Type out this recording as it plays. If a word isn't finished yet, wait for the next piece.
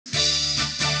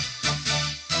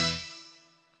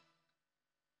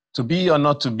To be or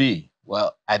not to be?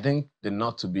 Well, I think the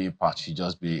not to be part should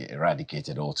just be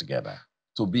eradicated altogether.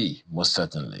 To be, most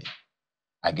certainly.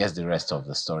 I guess the rest of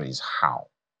the story is how.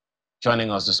 Joining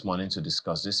us this morning to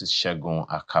discuss this is Segun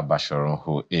Akabashoron,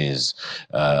 who is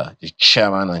the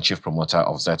chairman and chief promoter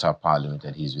of Zeta Power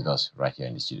Limited. He's with us right here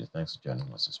in the studio. Thanks for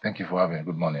joining us this morning. Thank you for having me.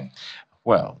 Good morning.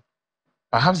 Well,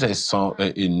 perhaps there is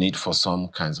a need for some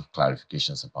kinds of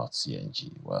clarifications about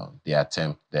CNG. Well, the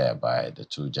attempt there by the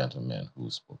two gentlemen who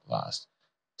spoke last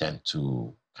tend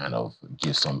to kind of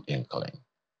give some inkling.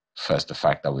 First, the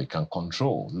fact that we can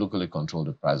locally control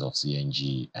the price of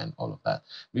CNG and all of that.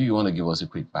 Maybe you want to give us a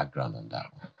quick background on that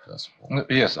one, first of all.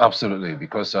 Yes, absolutely,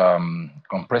 because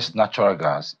compressed natural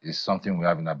gas is something we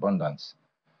have in abundance.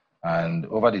 And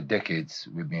over the decades,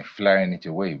 we've been flaring it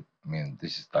away. I mean,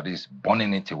 that is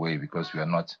burning it away because we are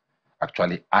not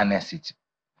actually harness it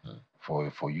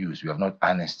for use. We have not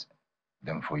harnessed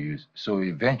them for use. So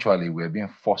eventually, we're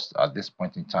being forced at this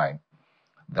point in time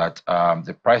that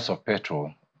the price of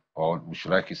petrol, or we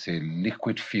should like to say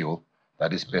liquid fuel,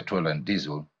 that is petrol and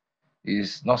diesel,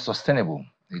 is not sustainable.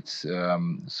 It's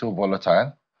so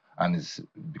volatile and it's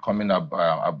becoming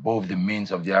above the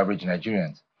means of the average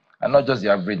Nigerians. And not just the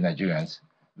average Nigerians,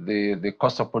 the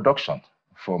cost of production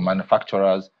for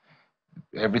manufacturers,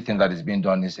 everything that is being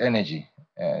done is energy.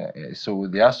 So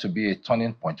there has to be a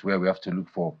turning point where we have to look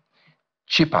for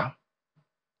cheaper,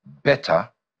 better,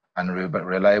 and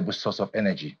reliable source of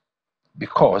energy.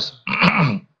 Because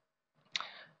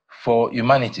for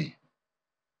humanity,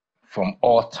 from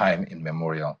all time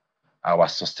immemorial, our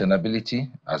sustainability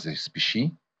as a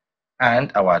species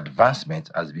and our advancement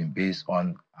has been based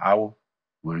on how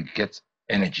we get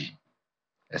energy,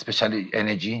 especially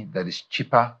energy that is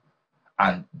cheaper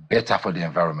and better for the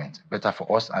environment, better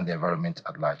for us and the environment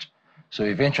at large. So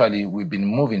eventually, we've been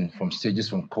moving from stages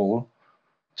from coal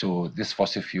to this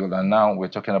fossil fuel, and now we're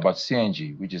talking about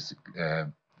CNG, which is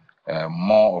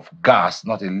more of gas,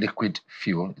 not a liquid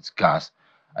fuel, it's gas,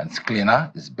 and it's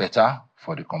cleaner, it's better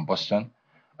for the combustion,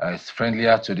 it's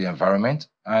friendlier to the environment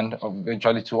and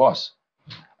eventually to us.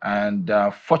 And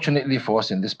fortunately for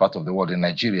us in this part of the world, in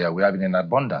Nigeria, we have it in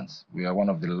abundance. We are one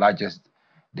of the largest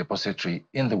depository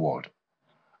in the world,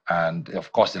 and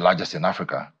of course the largest in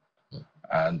Africa.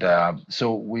 And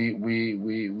so we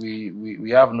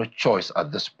have no choice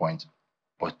at this point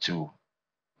but to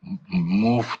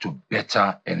move to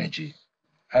better energy.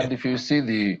 And if you see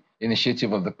the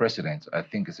initiative of the president, I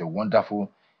think it's a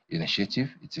wonderful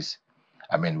initiative. It is,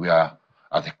 I mean, we are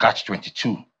at the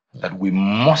catch-22 that we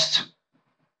must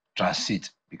transit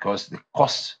because the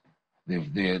cost,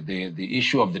 the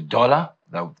issue of the dollar,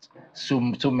 that so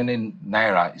many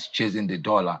naira is chasing the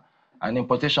dollar, and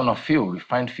importation of fuel,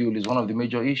 refined fuel, is one of the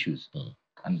major issues.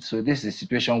 And so this is a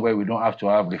situation where we don't have to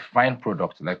have refined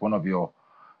product like one of your,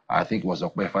 I think it was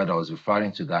Okbefa that was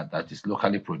referring to that is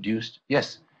locally produced.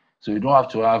 Yes. So you don't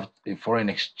have to have a foreign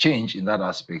exchange in that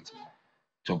aspect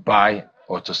to buy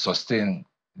or to sustain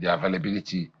the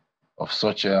availability of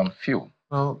such fuel.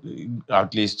 Well,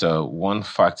 at least one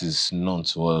fact is known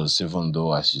to us, even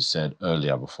though, as you said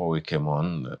earlier, before we came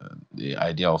on, the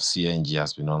idea of CNG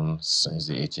has been on since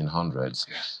the 1800s.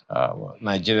 Yes.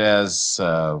 Nigeria's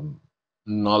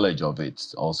knowledge of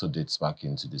it also dates back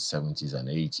into the 70s and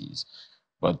 80s.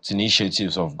 But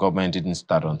initiatives of government didn't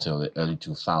start until the early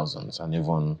 2000s. And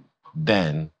even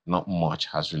then, not much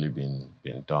has really been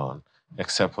done,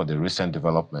 except for the recent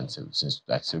developments since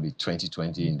actually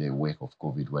 2020 in the wake of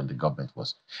COVID, when the government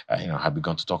was, had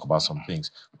begun to talk about some things.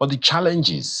 But the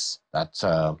challenges that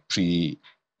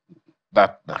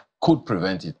that could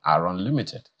prevent it are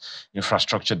unlimited.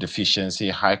 Infrastructure deficiency,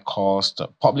 high cost,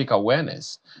 public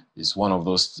awareness is one of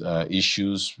those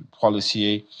issues,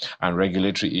 policy and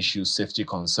regulatory issues, safety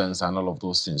concerns, and all of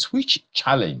those things. Which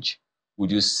challenge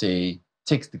would you say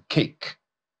takes the cake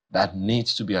that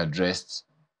needs to be addressed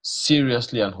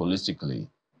seriously and holistically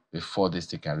before this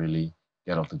thing can really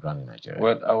get off the ground in Nigeria?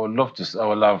 Well, I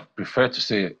would have preferred to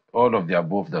say all of the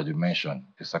above that you mentioned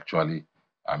is actually,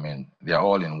 I mean, they are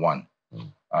all in one.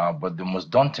 But the most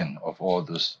daunting of all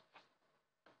those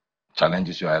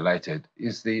challenges you highlighted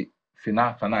is the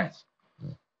finance.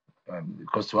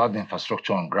 Because to have the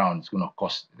infrastructure on ground, it's going to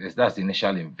cost. That's the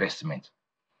initial investment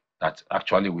that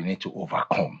actually we need to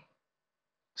overcome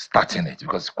starting it,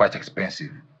 because it's quite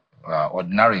expensive.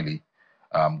 Ordinarily,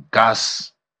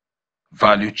 gas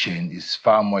value chain is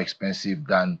far more expensive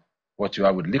than what you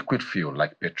have with liquid fuel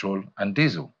like petrol and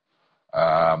diesel.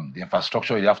 The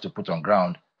infrastructure you have to put on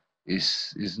ground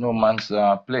is no man's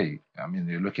play. I mean,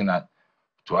 you're looking at,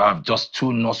 to have just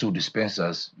 2 nozzle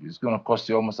dispensers, it's going to cost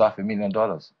you almost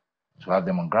 $500,000 to have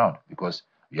them on ground, because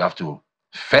you have to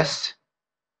first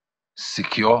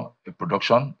secure a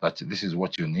production, that this is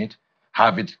what you need,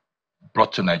 have it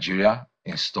brought to Nigeria,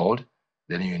 installed.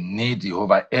 Then you need the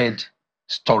overhead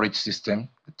storage system,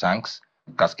 the tanks,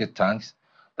 casket tanks,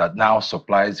 that now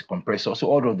supplies the compressor. So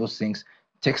all of those things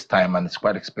takes time and it's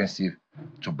quite expensive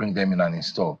to bring them in and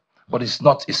install. But it's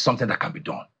something that can be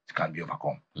done. It can be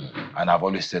overcome. And I've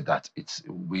always said that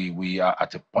we are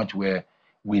at a point where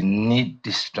we need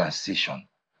this transition.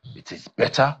 It is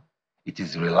better, it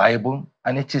is reliable,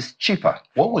 and it is cheaper.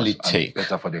 What will it take?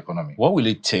 Better for the economy. What will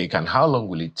it take, and how long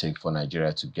will it take for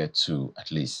Nigeria to get to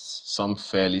at least some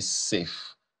fairly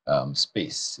safe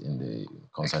space in the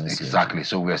concerning CNG? Exactly.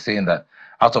 So we're saying that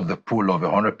out of the pool of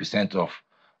 100% of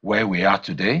where we are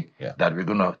today, that we're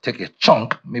going to take a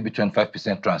chunk, maybe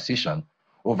 25% transition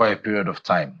over a period of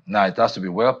time. Now, it has to be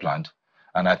well planned.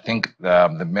 And I think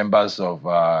the members of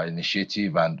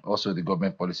initiative and also the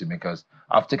government policymakers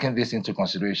have taken this into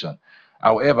consideration.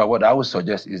 However, what I would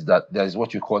suggest is that there is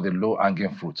what you call the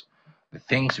low-hanging fruit, the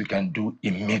things we can do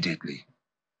immediately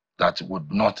that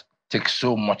would not take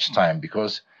so much time,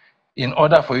 because in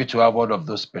order for you to have all of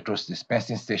those petrol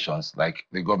dispensing stations, like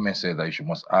the government said that you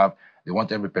must have, they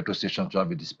want every petrol station to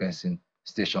have a dispensing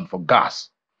station for gas.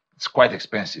 It's quite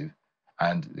expensive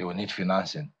and they will need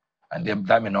financing, and then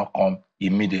that may not come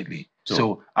immediately.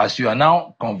 So as you are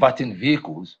now converting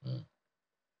vehicles,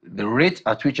 the rate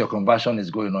at which your conversion is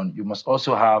going on, you must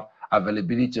also have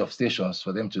availability of stations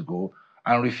for them to go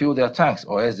and refill their tanks,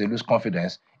 or else they lose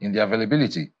confidence in the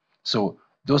availability. So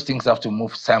those things have to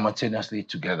move simultaneously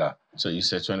together. So you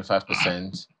said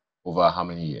 25% over how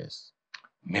many years?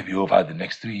 Maybe over the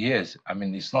next 3 years. I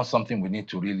mean, it's not something we need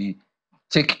to really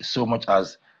take so much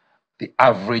as the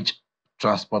average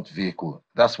transport vehicle.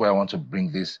 That's why I want to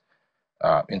bring this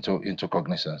into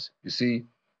cognizance. You see,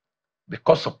 the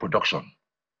cost of production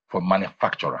for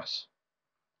manufacturers,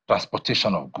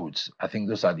 transportation of goods, I think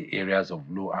those are the areas of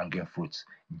low-hanging fruits.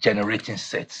 Generating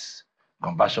sets,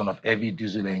 conversion of heavy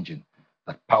diesel engine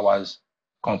that powers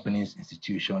companies,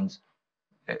 institutions,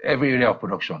 every area of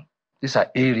production. These are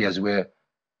areas where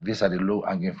these are the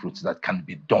low-hanging fruits that can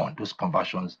be done. Those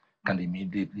conversions can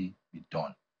immediately be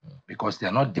done because they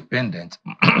are not dependent,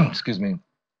 excuse me,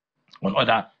 on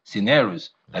other scenarios.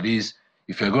 That is,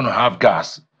 if you're going to have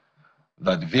gas,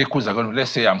 that the vehicles are going to,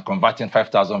 let's say I'm converting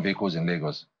 5,000 vehicles in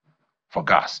Lagos for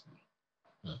gas.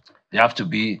 They have to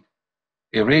be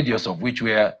a radius of which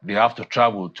where they have to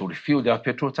travel to refill their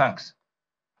petrol tanks.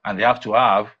 And they have to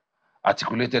have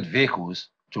articulated vehicles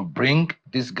to bring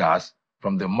this gas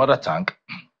from the mother tank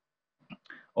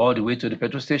all the way to the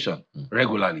petrol station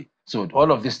regularly. So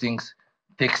all of these things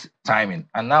takes timing.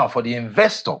 And now for the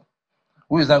investor,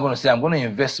 who is now going to say, I'm going to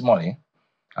invest money,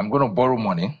 I'm going to borrow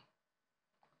money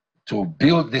to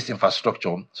build this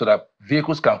infrastructure so that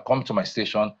vehicles can come to my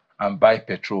station and buy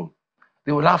petrol.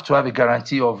 They will have to have a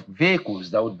guarantee of vehicles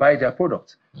that would buy their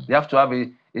product. They have to have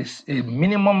a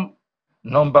minimum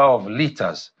number of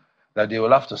liters that they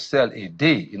will have to sell a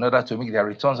day in order to make their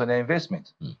returns on their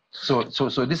investment. So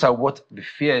these are what the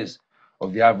fears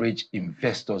of the average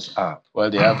investors are. Well,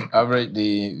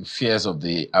 the fears of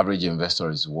the average investor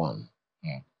is one.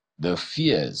 The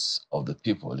fears of the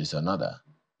people is another.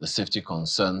 The safety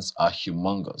concerns are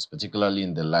humongous, particularly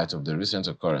in the light of the recent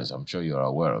occurrence, I'm sure you're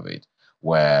aware of it,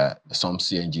 where some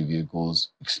CNG vehicles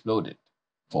exploded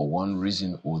for one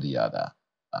reason or the other.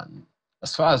 And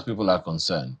as far as people are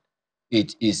concerned,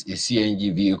 it is a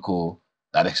CNG vehicle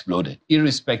that exploded,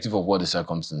 irrespective of what the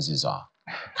circumstances are.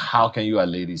 How can you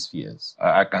allay these fears?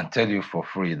 I can tell you for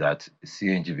free that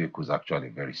CNG vehicles are actually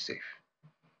very safe.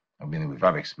 I mean, we've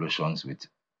had explosions with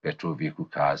petrol vehicle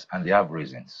cars, and they have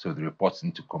reasons. So the reports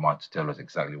need to come out to tell us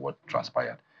exactly what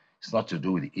transpired. It's not to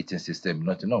do with the heating system,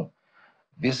 not to know.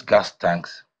 These gas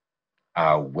tanks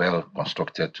are well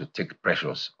constructed to take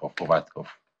pressures of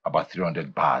about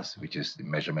 300 bars, which is the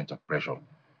measurement of pressure.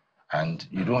 And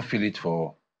you don't feel it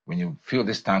when you fill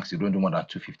these tanks, you don't do more than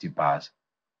 250 bars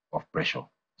of pressure.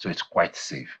 So it's quite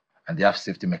safe. And they have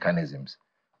safety mechanisms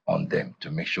on them to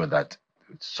make sure that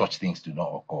such things do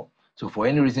not occur. So for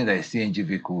any reason that a CNG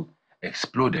vehicle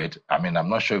exploded, I mean, I'm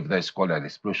not sure if that is called an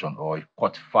explosion or it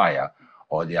caught fire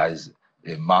or there is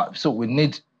so we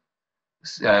need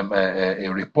a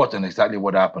report on exactly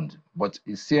what happened. But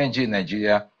CNG in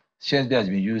Nigeria,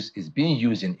 CNG is being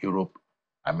used in Europe.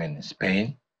 I mean,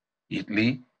 Spain,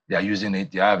 Italy, they are using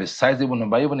it. They have a sizable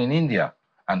number, even in India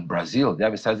and Brazil, they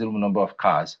have a sizable number of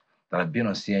cars that have been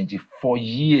on CNG for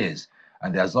years,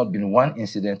 and there has not been one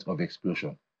incident of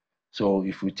explosion. So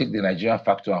if we take the Nigerian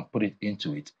factor and put it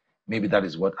into it, maybe that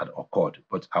is what had occurred.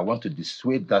 But I want to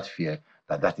dissuade that fear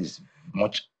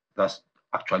that's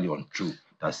actually untrue,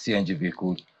 that CNG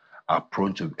vehicles are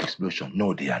prone to explosion.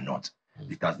 No, they are not.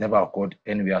 It has never occurred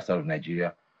anywhere outside of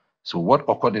Nigeria. So what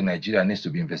occurred in Nigeria needs to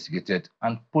be investigated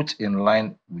and put in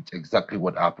line with exactly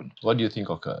what happened. What do you think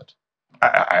occurred?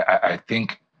 I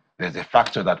think there's a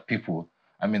factor that people,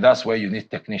 I mean, that's why you need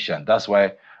technicians. That's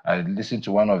why I listened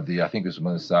to one of the, I think it was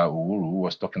Minister Uhuru, who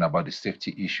was talking about the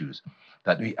safety issues,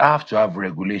 that we have to have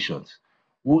regulations.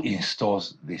 Who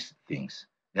installs these things?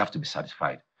 They have to be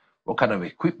certified. What kind of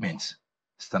equipment,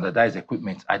 standardized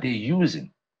equipment, are they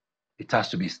using? It has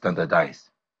to be standardized.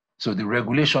 So the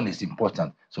regulation is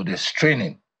important. So there's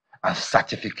training and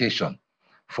certification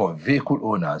for vehicle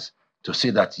owners to say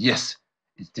that, yes,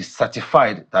 it is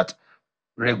certified that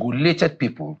regulated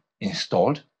people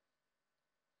installed,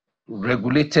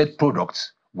 regulated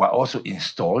products were also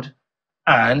installed,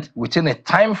 and within a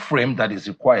time frame that is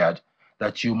required,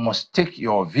 that you must take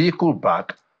your vehicle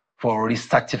back for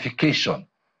recertification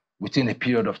within a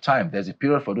period of time. There's a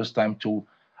period for those time to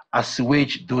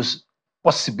assuage those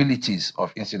possibilities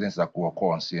of incidents that could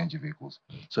occur on CNG vehicles.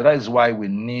 So that is why we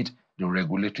need the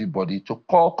regulatory body to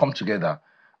come together.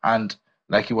 And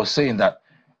like he was saying, that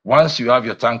once you have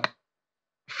your tank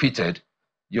fitted,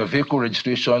 your vehicle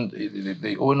registration,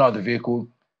 the owner of the vehicle,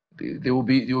 they will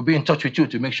be in touch with you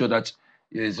to make sure that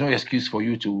there's no excuse for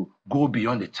you to go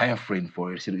beyond the time frame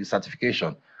for a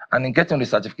certification. And in getting the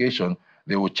certification,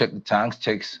 they will check the tanks,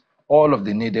 checks all of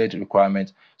the needed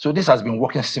requirements. So this has been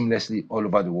working seamlessly all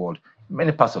over the world,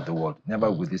 many parts of the world, never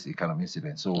with this kind of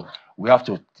incident. So we have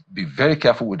to be very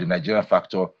careful with the Nigerian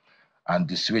factor and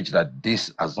dissuade that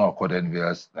this has not occurred anywhere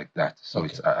else like that. So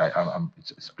okay.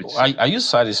 It's pretty. Are you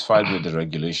satisfied with the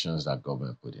regulations that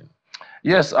government put in?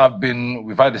 Yes,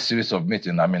 we've had a series of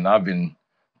meetings. I mean, I've been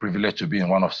privileged to be in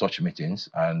one of such meetings,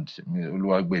 and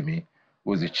Uluwagbemi,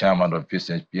 who is the chairman of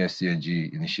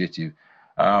CNG initiative,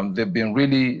 they've been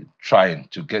really trying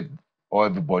to get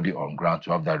everybody on ground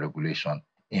to have that regulation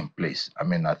in place. I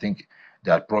mean, I think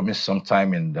they had promised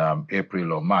sometime in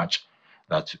April or March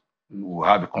that we'll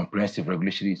have a comprehensive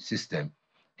regulatory system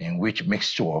in which makes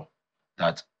sure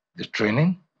that the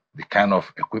training, the kind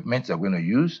of equipment they're going to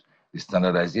use, the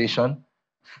standardization,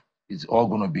 is all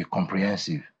going to be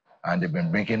comprehensive. And they've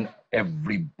been bringing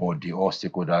everybody, all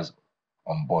stakeholders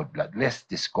on board. Like, let's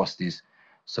discuss this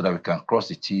so that we can cross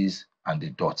the T's and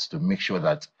the dots to make sure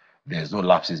that there's no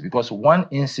lapses. Because one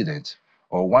incident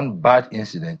or one bad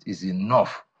incident is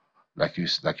enough, like you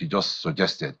just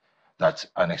suggested, that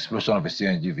an explosion of a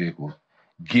CNG vehicle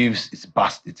gives it's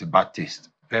a bad taste,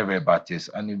 very, very bad taste.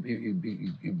 And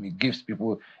it gives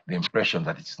people the impression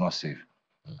that it is not safe.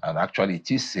 And actually, it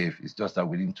is safe. It's just that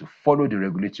we need to follow the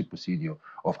regulatory procedure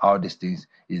of how these things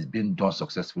is being done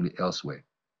successfully elsewhere.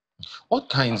 What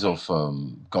kinds of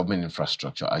government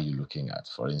infrastructure are you looking at?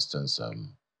 For instance,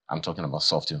 I'm talking about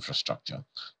soft infrastructure.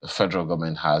 The federal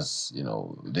government has,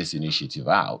 this initiative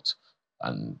out,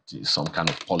 and some kind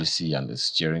of policy, and the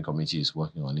steering committee is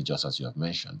working on it, just as you have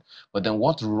mentioned. But then,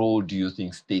 what role do you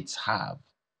think states have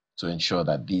to ensure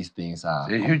that these things are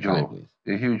complied with?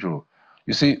 A huge role.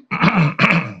 You see,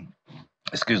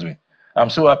 excuse me, I'm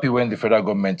so happy when the federal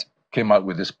government came out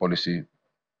with this policy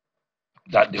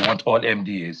that they want all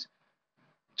MDAs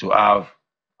to have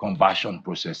conversion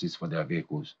processes for their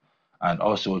vehicles, and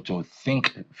also to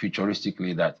think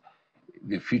futuristically that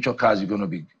the future cars you're going to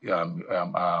be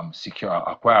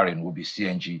acquiring will be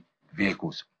CNG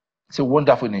vehicles. It's a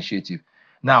wonderful initiative.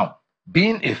 Now,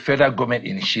 being a federal government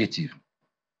initiative,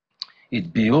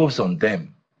 it behoves on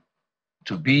them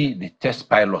to be the test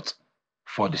pilot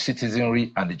for the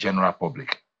citizenry and the general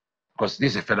public, because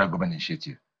this is a federal government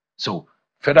initiative. So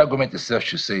federal government itself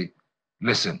should say,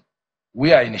 listen,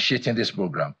 we are initiating this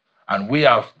program and we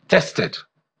have tested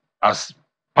as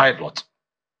pilot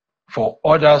for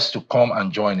others to come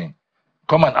and join in.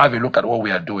 Come and have a look at what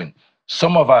we are doing.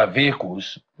 Some of our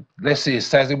vehicles, let's say a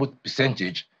sizable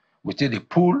percentage, within the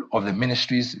pool of the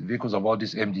ministries, vehicles of all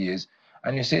these MDAs,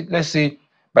 and you say, let's say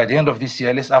by the end of this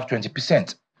year, let's have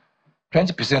 20%.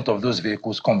 20% of those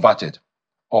vehicles converted,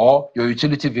 or your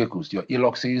utility vehicles, your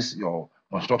eluxes, your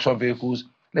construction vehicles,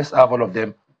 let's have all of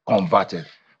them converted.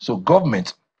 So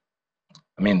government,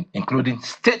 I mean, including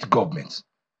state governments,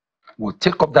 will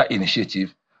take up that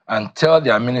initiative and tell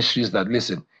their ministries that,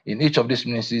 listen, in each of these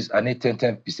ministries, I need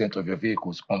 10% of your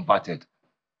vehicles converted.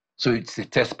 So it's a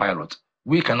test pilot.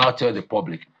 We can now tell the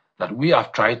public that we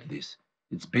have tried this.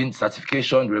 It's been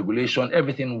certification, regulation,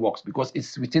 everything works because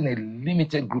it's within a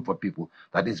limited group of people,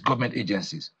 that is government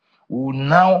agencies. We will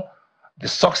now, the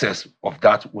success of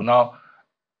that will now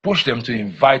push them to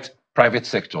invite private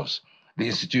sectors, the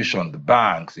institution, the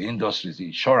banks, the industries, the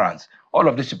insurance, all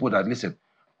of these people that, listen,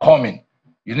 come in,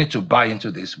 you need to buy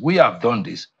into this. We have done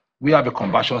this. We have a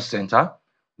conversion center.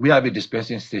 We have a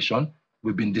dispensing station.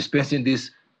 We've been dispensing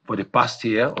this for the past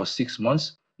year or 6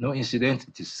 months. No incident.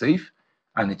 It is safe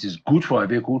and it is good for our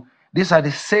vehicle. These are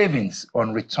the savings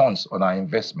on returns on our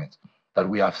investment that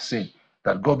we have seen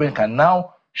that government can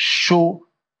now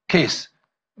showcase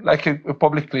like a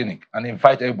public clinic and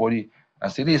invite everybody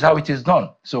and say, this is how it is done.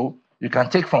 So you can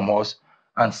take from us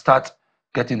and start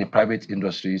getting the private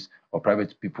industries or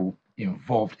private people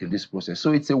involved in this process.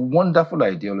 So it's a wonderful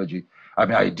idea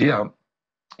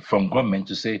from government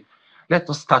to say, let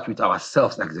us start with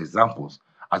ourselves as examples,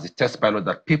 as a test pilot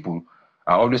that people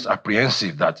are always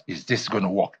apprehensive that, is this going to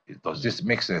work? Does this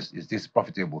make sense? Is this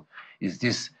profitable? Is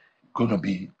this going to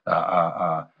be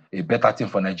a better thing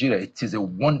for Nigeria? It is a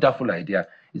wonderful idea.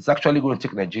 It's actually going to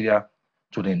take Nigeria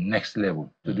to the next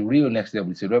level, to the real next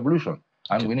level. It's a revolution,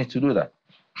 and we need to do that.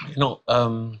 You know,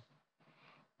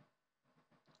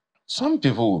 some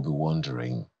people will be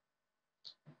wondering,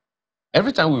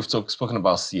 every time we've spoken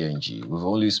about CNG, we've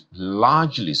always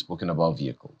largely spoken about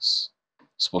vehicles,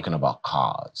 spoken about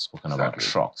cars, spoken about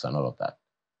trucks and all of that.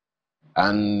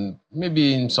 And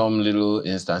maybe in some little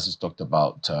instances talked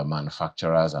about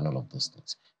manufacturers and all of those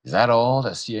things. Is that all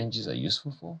that CNGs are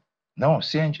useful for? No,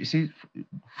 CNG, see,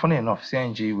 funny enough,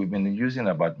 CNG, we've been using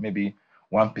about maybe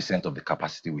 1% of the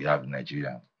capacity we have in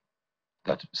Nigeria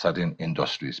that certain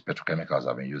industries, petrochemicals,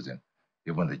 have been using.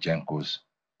 Even the Gencos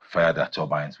fire their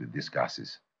turbines with these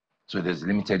gases. So there's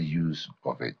limited use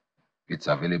of it. It's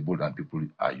available and people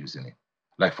are using it.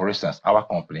 Like, for instance, our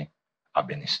company have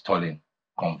been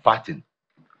converting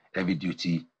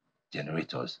heavy-duty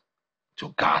generators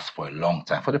to gas for a long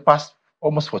time, for the past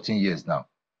almost 14 years now.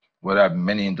 Where there are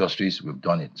many industries, we've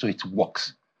done it. So it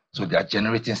works. So they are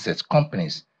generating sets,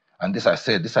 companies. And this, I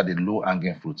said, these are the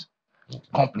low-hanging fruits.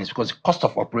 Companies, because the cost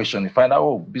of operation, you find out,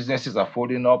 oh, businesses are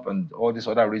folding up and all these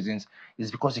other reasons,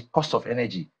 is because the cost of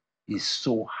energy is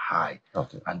so high.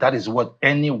 Okay. And that is what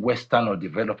any Western or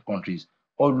developed countries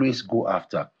always go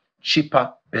after.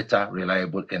 Cheaper, better,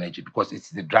 reliable energy, because it's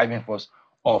the driving force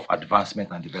of advancement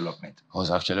and development. I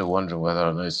was actually wondering whether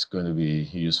or not it's going to be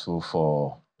useful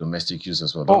for domestic use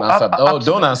as well. Don't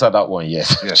answer that one yet.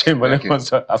 Yes, Chamberlain wants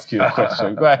to ask you a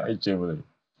question. Go ahead, Chamberlain.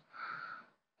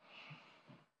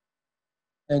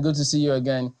 And good to see you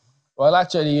again. Well,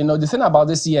 actually, you know, the thing about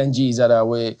the CNG is that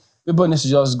people need to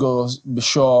just go, be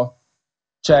sure,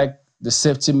 check the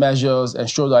safety measures,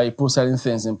 ensure that you put certain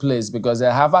things in place, because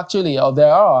there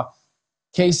are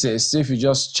cases. If you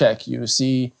just check, you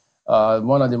see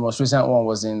one of the most recent one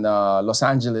was in Los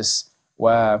Angeles,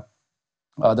 where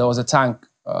there was a tank.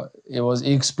 It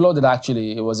exploded,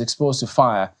 actually. It was exposed to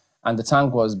fire, and the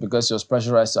tank was, because it was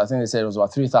pressurized, I think they said it was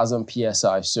about 3,000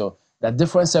 PSI. So there are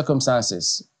different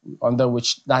circumstances under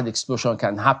which that explosion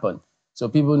can happen. So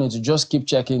people need to just keep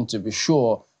checking to be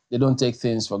sure they don't take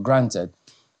things for granted.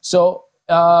 So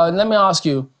let me ask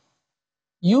you,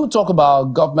 you talk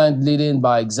about government leading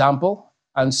by example.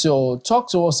 And so talk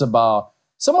to us about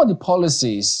some of the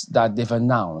policies that they've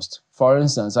announced. For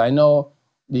instance, I know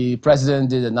the president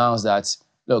did announce that,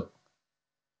 look,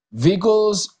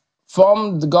 vehicles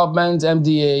from the government,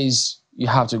 MDAs, you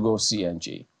have to go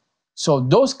CNG. So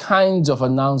those kinds of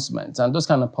announcements and those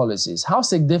kind of policies, how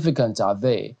significant are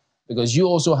they? Because you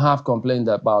also have complained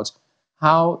about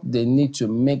how they need to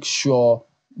make sure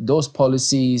those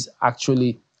policies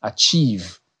actually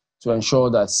achieve to ensure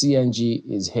that CNG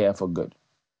is here for good.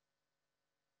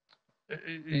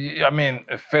 I mean,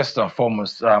 first and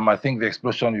foremost, I think the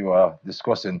explosion you are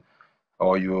discussing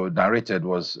or you narrated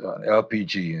was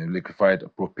LPG, liquefied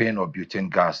propane or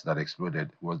butane gas that exploded.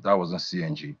 That wasn't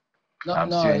CNG. No,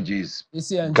 CNG is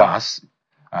CNG. Gas,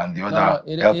 and the other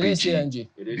LPG, it is CNG.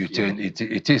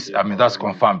 Butane. It is. I mean, that's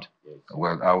confirmed.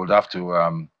 Well, I would have to.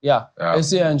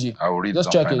 It's CNG. I will read.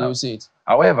 Just check it. You'll see it.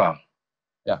 However,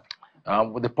 yeah,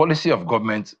 with the policy of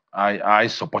government, I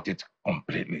support it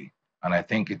completely, and I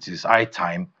think it is high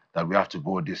time that we have to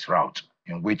go this route.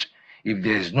 In which, if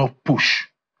there is no push,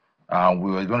 we are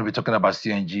going to be talking about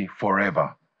CNG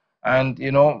forever. And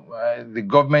you know, the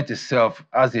government itself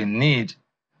has a need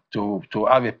to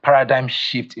have a paradigm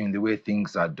shift in the way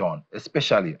things are done,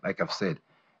 especially, like I've said,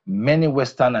 many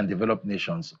Western and developed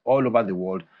nations all over the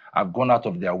world have gone out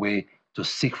of their way to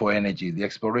seek for energy. The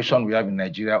exploration we have in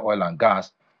Nigeria, oil and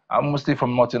gas, are mostly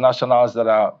from multinationals that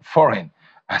are foreign.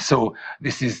 And so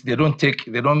it's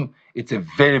a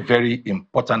very, very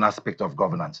important aspect of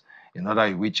governance, in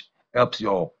order which helps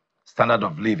your standard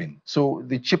of living. So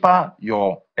the cheaper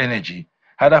your energy,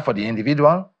 either for the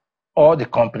individual or the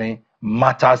company,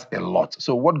 matters a lot.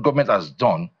 So what government has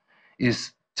done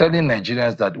is telling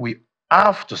Nigerians that we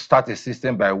have to start a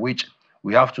system by which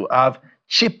we have to have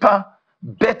cheaper,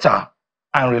 better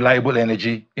and reliable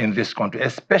energy in this country,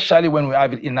 especially when we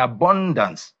have it in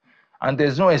abundance. And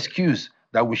there's no excuse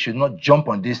that we should not jump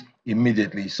on this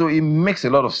immediately. So it makes a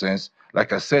lot of sense,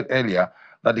 like I said earlier,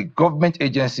 that the government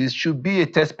agencies should be a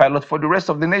test pilot for the rest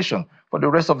of the nation, for the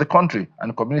rest of the country and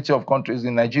the community of countries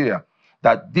in Nigeria,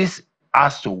 that this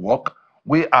has to work.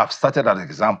 We have started an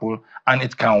example and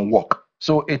it can work.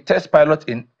 So a test pilot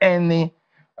in any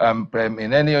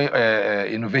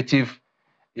innovative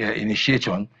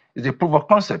initiation is a proof of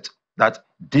concept that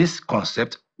this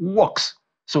concept works.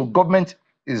 So government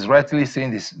is rightly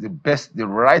saying this the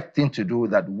right thing to do,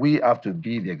 that we have to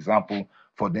be the example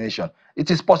for the nation. It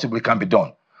is possible, it can be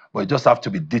done, but it just have to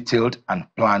be detailed and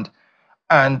planned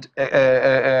and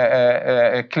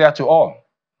clear to all.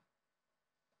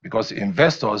 Because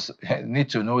investors need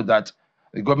to know that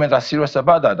the government are serious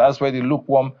about that. That's where the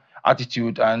lukewarm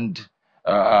attitude and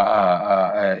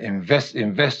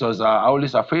investors are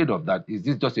always afraid of that. Is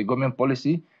this just a government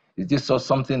policy? Is this just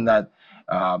something that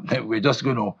we're just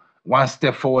going to one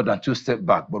step forward and two steps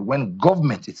back? But when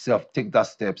government itself take that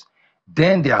steps,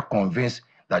 then they are convinced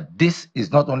that this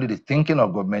is not only the thinking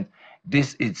of government,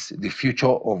 this is the future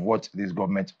of what this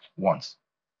government wants.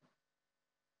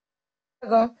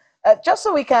 Just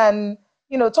so we can,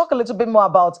 talk a little bit more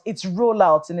about its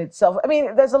rollout in itself. I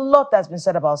mean, there's a lot that's been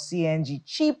said about CNG.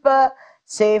 Cheaper,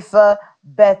 safer,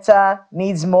 better,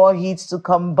 needs more heat to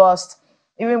combust.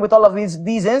 Even with all of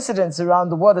these incidents around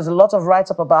the world, there's a lot of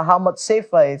write-up about how much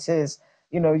safer it is.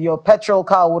 Your petrol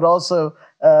car would also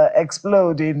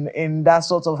explode in that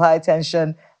sort of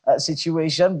high-tension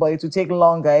situation, but it would take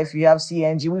longer if you have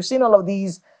CNG. We've seen all of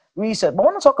these research, but I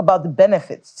want to talk about the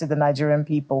benefits to the Nigerian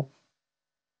people.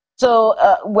 So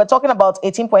we're talking about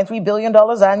 $18.3 billion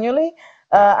annually.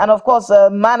 And of course,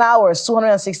 man hours,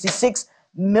 266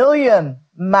 million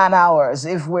man hours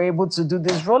if we're able to do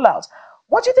this rollout.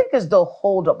 What do you think is the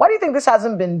holdup? Why do you think this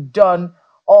hasn't been done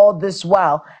all this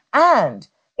while? And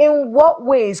in what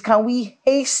ways can we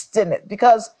hasten it?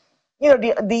 Because,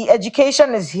 the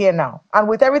education is here now. And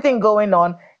with everything going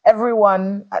on,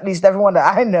 everyone, at least everyone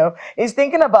that I know, is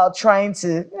thinking about trying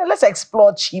to, let's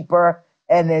explore cheaper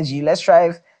energy. Let's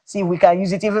try see if we can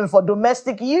use it even for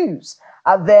domestic use.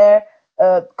 Are there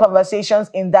conversations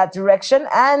in that direction?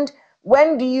 And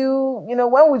when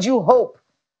when would you hope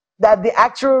that the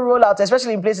actual rollout,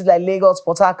 especially in places like Lagos,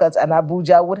 Port Harcourt, and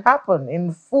Abuja, would happen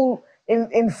in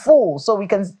full, so we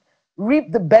can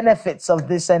reap the benefits of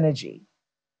this energy?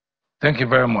 Thank you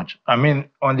very much. I mean,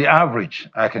 on the average,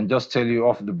 I can just tell you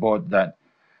off the board that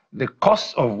the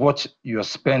cost of what you're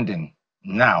spending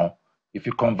now, if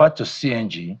you convert to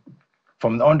CNG,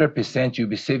 from 100%, you'll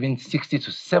be saving 60 to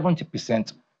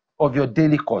 70% of your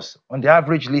daily cost on the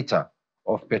average liter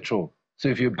of petrol. So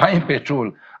if you're buying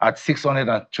petrol at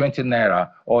 620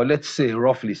 naira, or let's say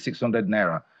roughly 600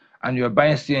 naira, and you're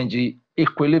buying CNG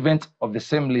equivalent of the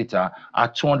same liter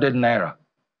at 200 naira,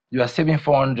 you are saving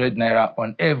 400 naira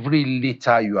on every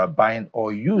liter you are buying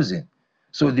or using.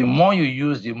 So the more you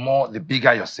use, the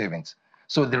bigger your savings.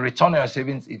 So the return on your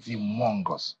savings is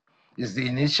humongous. It's the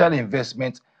initial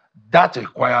investment that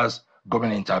requires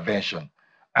government intervention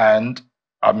and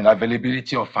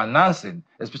availability of financing,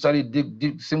 especially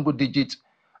the single-digit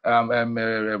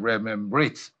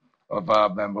rates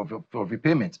of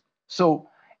repayment. So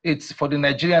it's for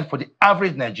the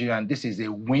average Nigerian, this is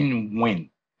a win-win.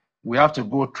 We have to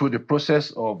go through the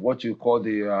process of what you call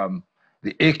the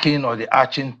aching or the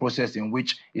arching process, in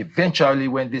which eventually,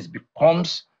 when this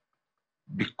becomes,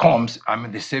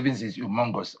 the savings is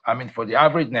humongous. For the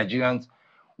average Nigerians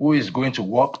who is going to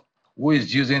work, who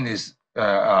is using his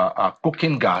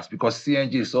cooking gas, because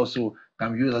CNG is also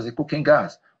can be used as a cooking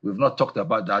gas. We've not talked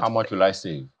about that. How much will I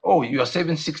save? Oh, you are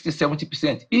saving 60,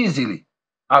 70% easily,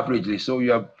 averagely. So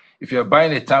if you're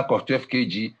buying a tank of 12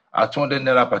 kg at 200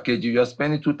 naira per kg, you're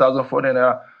spending 2,400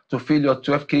 naira to fill your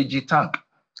 12 kg tank.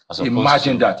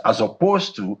 Imagine that, as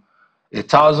opposed to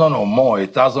 1,000 or more,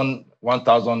 1,100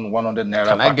 naira.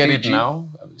 Can I get it now?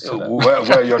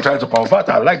 Where you're trying to convert.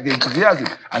 I like the enthusiasm,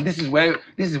 and this is where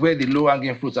the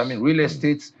low-hanging fruits. Real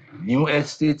estates, new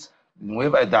estates,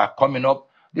 wherever that are coming up.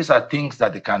 These are things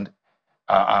that they can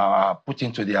put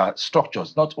into their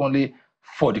structures, not only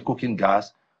for the cooking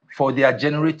gas, for their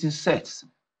generating sets.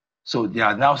 So they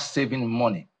are now saving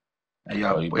money. And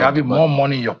you're having more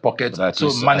money in your pocket.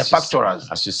 So manufacturers,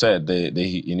 as you said,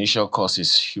 the initial cost is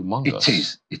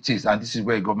humongous. It is, and this is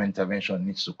where government intervention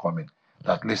needs to come in.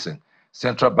 That listen,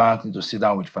 central bank need to sit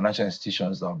down with financial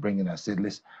institutions that are bringing and say,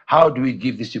 listen, how do we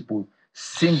give these people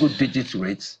single-digit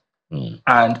rates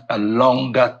and a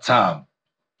longer term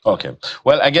Okay.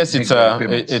 Well, I guess make it's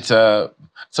payments. it's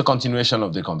a continuation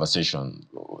of the conversation.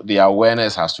 The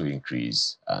awareness has to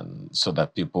increase, and so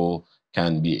that people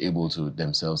can be able to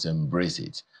themselves embrace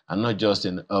it, and not just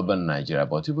in urban Nigeria,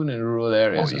 but even in rural Oh,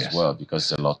 areas as yes. well, because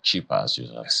it's a lot cheaper, as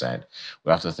you have said.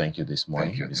 We have to thank you this Thank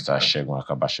morning, you. Mr. Shegun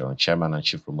Akabasharon, Chairman and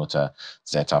Chief Promoter,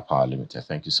 Zeta Power Limited.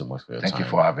 Thank you so much for your Thank you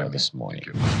time for having me. this morning.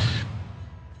 Thank you.